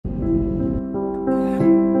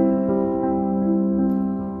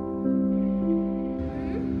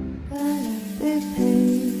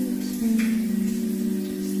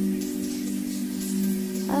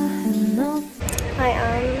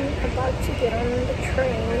on the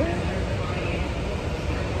train.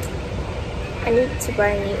 I need to buy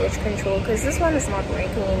a new edge control because this one is not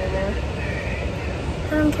working anymore.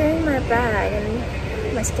 And I'm carrying my bag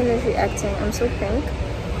and my skin is reacting. I'm so pink.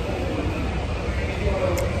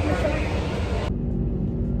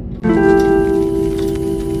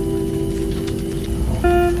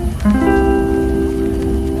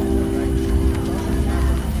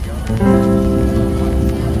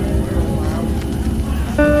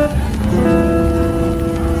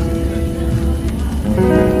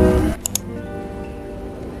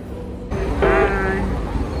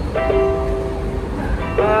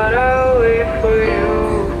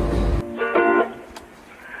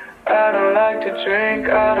 Drink,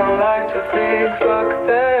 I don't like to think, fuck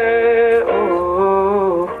that,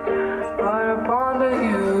 oh, but upon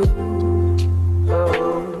you,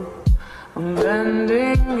 oh, I'm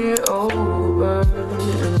bending it over,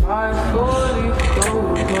 and I fully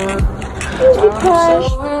over, I'm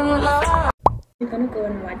so in love. We're gonna go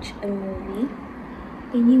and watch a movie,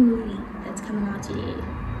 a new movie that's coming out today.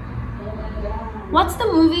 What's the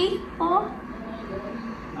movie for?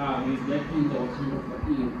 It's Black Panther Wakanda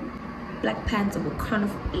Forever. Black Panther Wakanda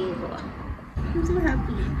Forever. I'm so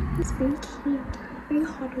happy. It's very cute, very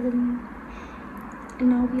heartwarming. And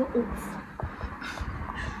now we are off.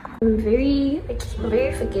 I'm very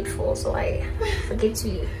forgetful, so I forget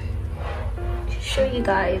to show you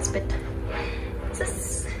guys. But this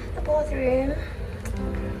is the bathroom.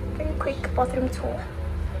 Very quick bathroom tour.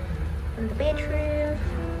 And the bedroom.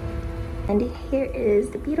 And here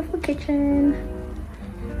is the beautiful kitchen.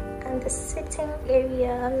 And the sitting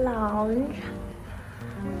area lounge.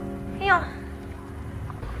 Yeah.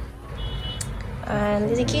 And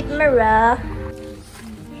there's a cute mirror.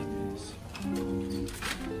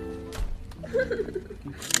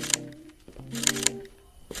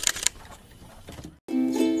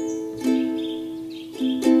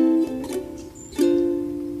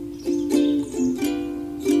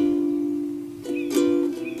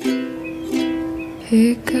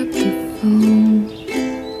 Pick up the phone.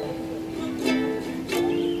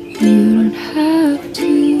 You don't have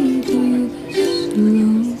to do this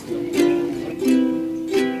alone.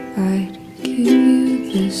 I'd give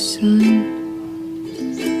you the sun.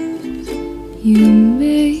 You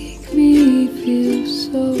make me feel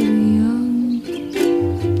so young.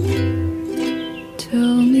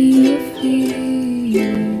 Tell me your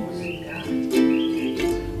fears.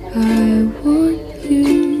 I want you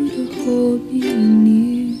to hold me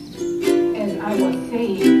near. As I was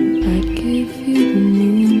saying, I'd give you the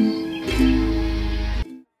moon.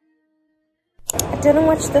 I didn't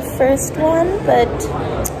watch the first one, but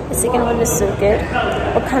the second one was so good.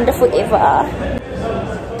 Wakanda Forever.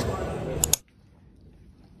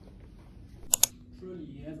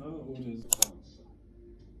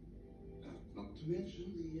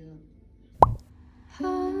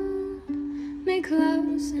 Hold me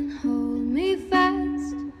close and hold me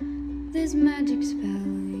fast. This magic spell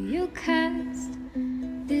you cast.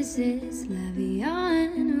 This is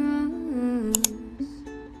Levian Rose.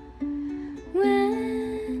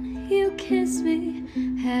 When you kiss me,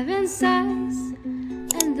 heaven sighs.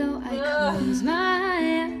 And though I close my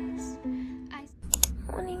eyes,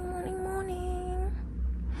 Morning.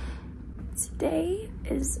 Today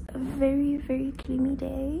is a very gloomy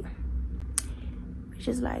day, which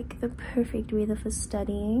is like the perfect weather for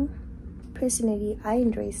studying. Personally, I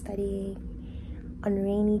enjoy studying on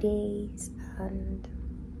rainy days, and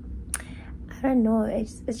I don't know,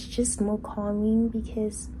 it's just more calming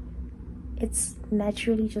because it's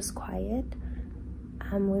naturally just quiet.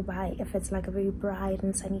 Whereby if it's like a very bright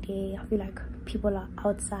and sunny day, I feel like people are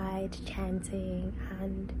outside chanting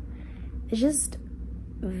and it's just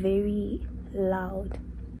very loud.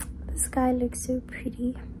 The sky looks so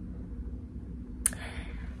pretty.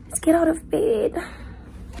 Let's get out of bed.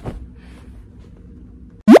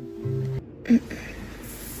 It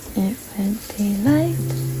went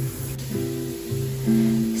daylight.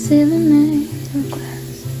 Ceiling made of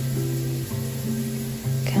glass.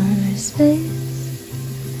 Counter space.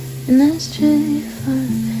 An ashtray for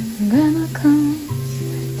when grandma comes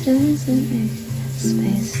to visit me.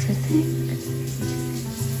 Space to think.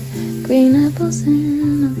 Green apples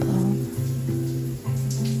in a bowl.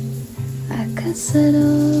 I could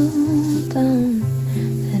settle down.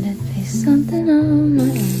 Let it be something on my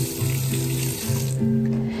own.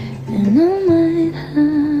 And I might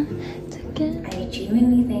have to get. I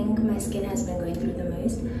genuinely think my skin has been going through the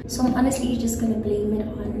most. So I'm honestly just gonna blame it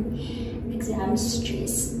on exam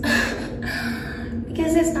stress.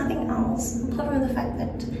 Because there's nothing else apart from the fact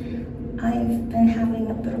that I've been having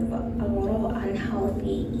a lot of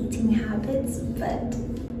unhealthy eating habits, but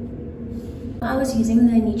I was using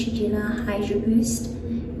the Neutrogena Hydro Boost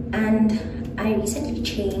and I recently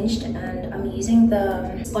changed and I'm using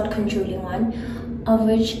the spot controlling one, of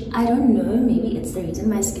which I don't know, maybe it's the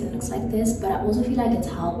reason my skin looks like this, but I also feel like it's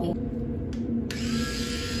helping.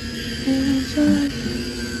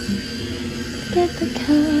 Get the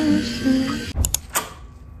cash.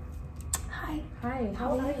 Hi,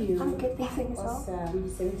 how are you? I'm good, thanks. And yourself? Awesome,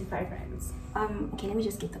 75 rands. Okay, let me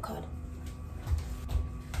just get the card.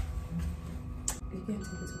 You can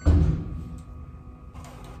take it, okay?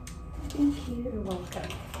 Thank you. You're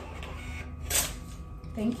welcome.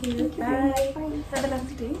 Thank you. Bye. Have a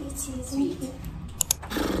lovely day. Sweet.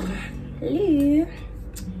 Hello.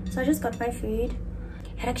 So I just got my food.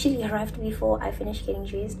 It actually arrived before I finished getting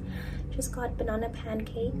dressed. Just got banana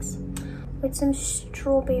pancakes with some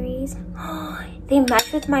strawberries. They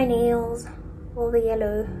match with my nails, all the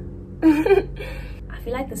yellow. I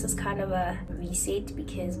feel like this is kind of a reset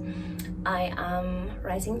because I am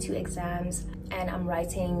writing 2 exams and I'm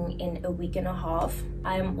writing in a week and a half.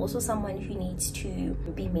 I'm also someone who needs to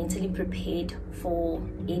be mentally prepared for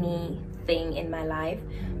anything in my life.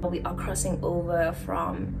 We are crossing over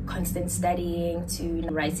from constant studying to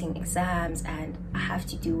writing exams and I have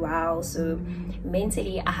to do well. So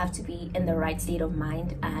mentally I have to be in the right state of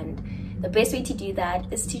mind, and the best way to do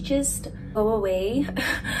that is to just go away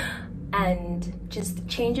and just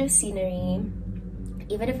change of scenery,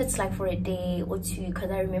 even if it's like for a day or 2,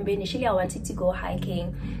 because I remember initially I wanted to go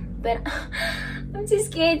hiking, but I'm too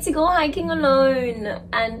scared to go hiking alone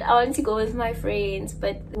and I want to go with my friends,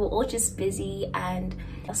 but we were all just busy and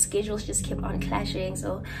our schedules just kept on clashing,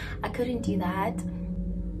 so I couldn't do that.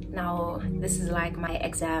 Now this is like my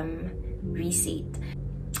exam reset.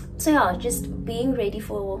 So yeah, just being ready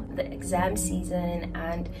for the exam season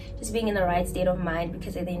and just being in the right state of mind,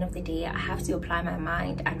 because at the end of the day I have to apply my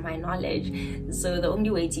mind and my knowledge. So the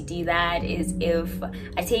only way to do that is if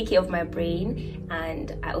I take care of my brain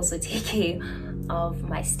and I also take care of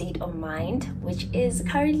my state of mind, which is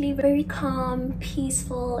currently very calm,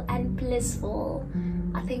 peaceful and blissful.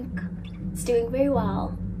 I think it's doing very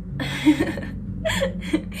well.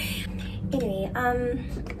 Anyway,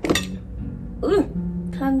 ooh,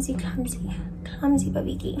 clumsy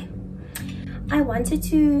babiki. I wanted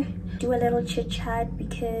to do a little chit chat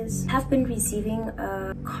because I have been receiving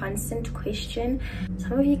a constant question.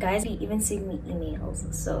 Some of you guys even send me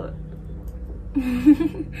emails, so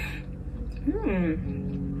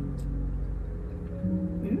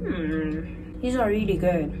these are really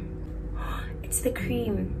good. It's the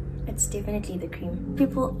cream. It's definitely the cream.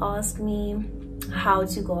 People ask me how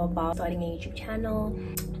to go about starting a YouTube channel.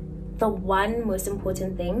 The one most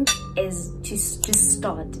important thing is to just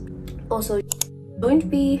start. Also, don't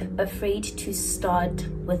be afraid to start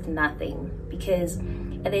with nothing, because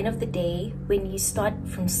at the end of the day, when you start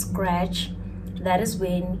from scratch, that is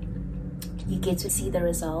when you get to see the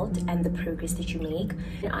result and the progress that you make.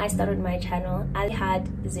 When I started my channel, I had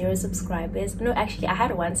 0 subscribers. No, actually I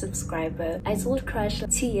had 1 subscriber. I told Crush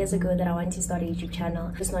 2 years ago that I want to start a YouTube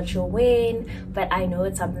channel. Just not sure when, but I know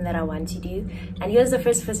it's something that I want to do, and he was the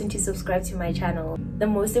first person to subscribe to my channel. The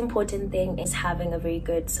most important thing is having a very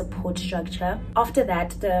good support structure. After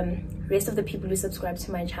that, the rest of the people who subscribe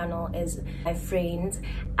to my channel is my friends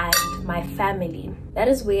and my family. That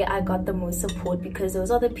is where I got the most support, because those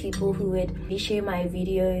are the people who would reshare my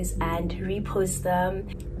videos and repost them.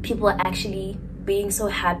 People actually being so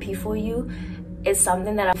happy for you is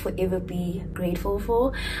something that I'll forever be grateful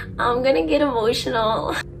for. I'm gonna get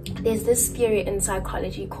emotional. There's this theory in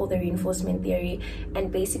psychology called the reinforcement theory,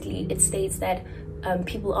 and basically it states that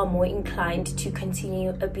people are more inclined to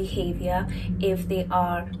continue a behavior if they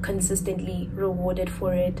are consistently rewarded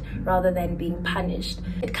for it rather than being punished.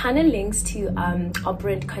 It kind of links to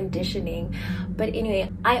operant conditioning, but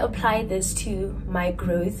anyway, I apply this to my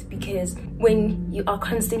growth, because when you are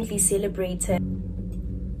constantly celebrated,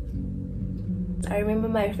 I remember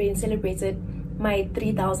my friend celebrated my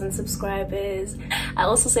 3,000 subscribers. I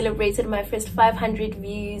also celebrated my first 500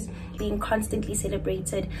 views. Being constantly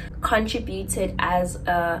celebrated contributed as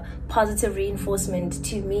a positive reinforcement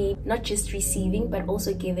to me, not just receiving but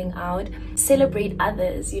also giving out. Celebrate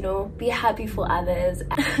others, you know, be happy for others.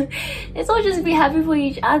 Let's all just be happy for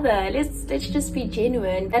each other. Let's just be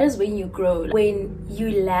genuine. That is when you grow. When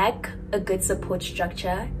you lack a good support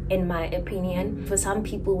structure, in my opinion, for some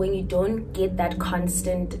people, when you don't get that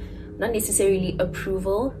constant, not necessarily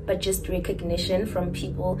approval, but just recognition from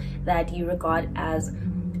people that you regard as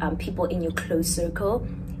people in your close circle,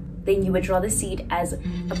 then you would rather see it as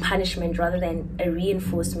a punishment rather than a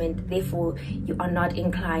reinforcement. Therefore, you are not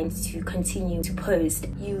inclined to continue to post.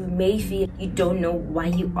 You may feel you don't know why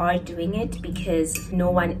you are doing it because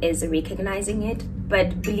no one is recognizing it.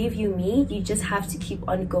 But believe you me, you just have to keep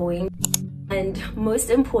on going. And most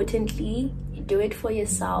importantly, do it for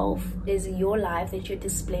yourself. It is your life that you're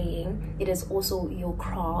displaying. It is also your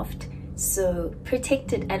craft. So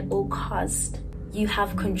protect it at all costs. You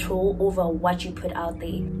have control over what you put out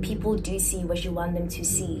there. People do see what you want them to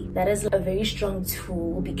see. That is a very strong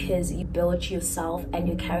tool because you build yourself and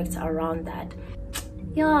your character around that.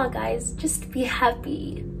 Yeah, guys, just be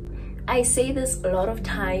happy. I say this a lot of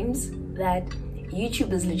times that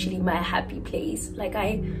YouTube is literally my happy place. Like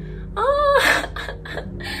oh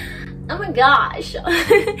my gosh.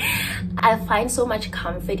 I find so much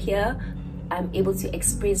comfort here. I'm able to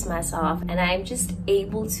express myself and I'm just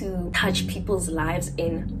able to touch people's lives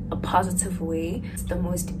in a positive way. It's the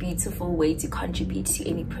most beautiful way to contribute to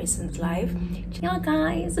any person's life. Yeah,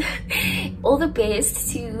 guys, all the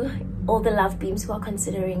best to all the love beams who are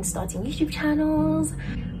considering starting YouTube channels.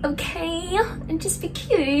 Okay, and just be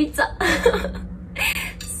cute.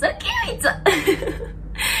 So cute.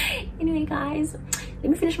 Anyway, guys, let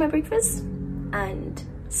me finish my breakfast and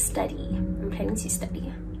study. I'm planning to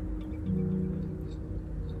study.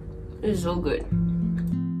 It's so good.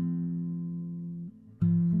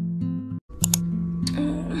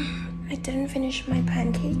 I didn't finish my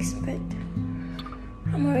pancakes, but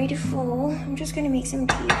I'm already full. I'm just gonna make some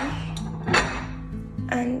tea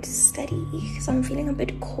and study because I'm feeling a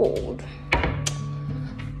bit cold.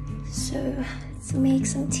 So let's make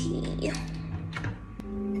some tea.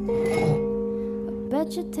 I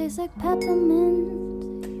bet you taste like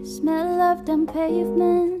peppermint. Smell of damn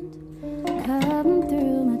pavement. Come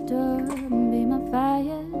through my door and be my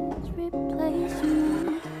fire's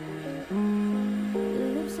replacement.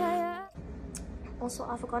 Also,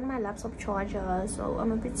 I forgot my laptop charger, so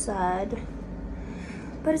I'm a bit sad.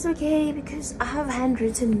 But it's okay because I have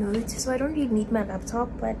handwritten notes, so I don't really need my laptop.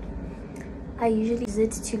 But I usually use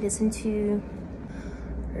it to listen to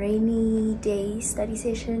rainy day study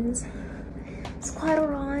sessions. It's quite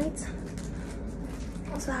alright.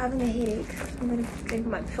 Also having a headache. I'm gonna drink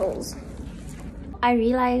my pills. I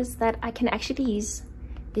realized that I can actually use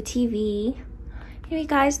the TV. Anyway,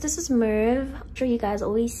 guys, this is Merv. I'm sure you guys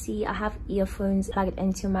always see I have earphones plugged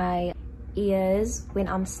into my ears when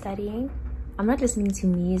I'm studying. I'm not listening to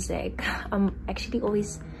music. I'm actually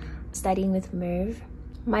always studying with Merv.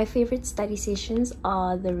 My favorite study sessions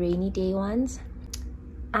are the rainy day ones.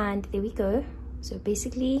 And there we go. So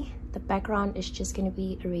basically, the background is just gonna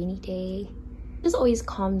be a rainy day. This always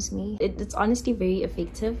calms me. It's honestly very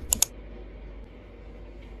effective.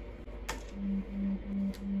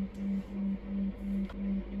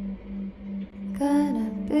 Gotta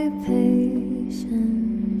be patient.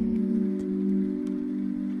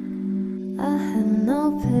 I have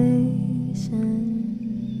no patience,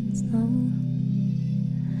 no.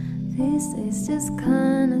 These days just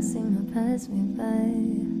kinda seem to pass me by.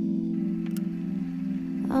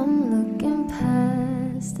 I'm looking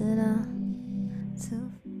past it all. So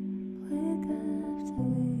week after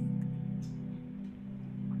week.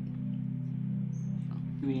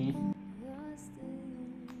 Me. You're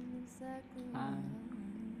staying exactly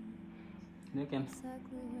You can.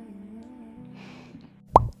 exactly where you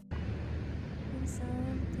are.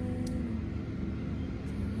 Something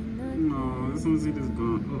No, this one's it is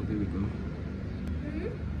gone. Oh, there we go.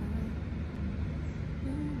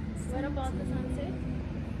 What about the sunset?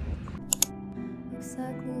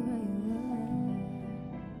 exactly where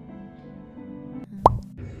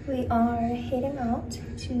you We are heading out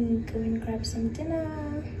to go and grab some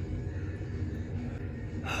dinner.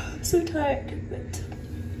 I'm so tired, but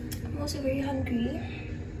I'm also very hungry.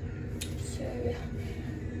 So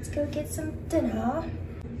let's go get some dinner.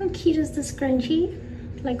 How cute is this scrunchie?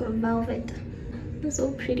 Like velvet. It's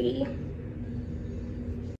so pretty.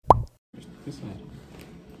 This side.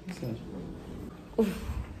 This side.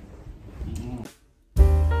 Oof.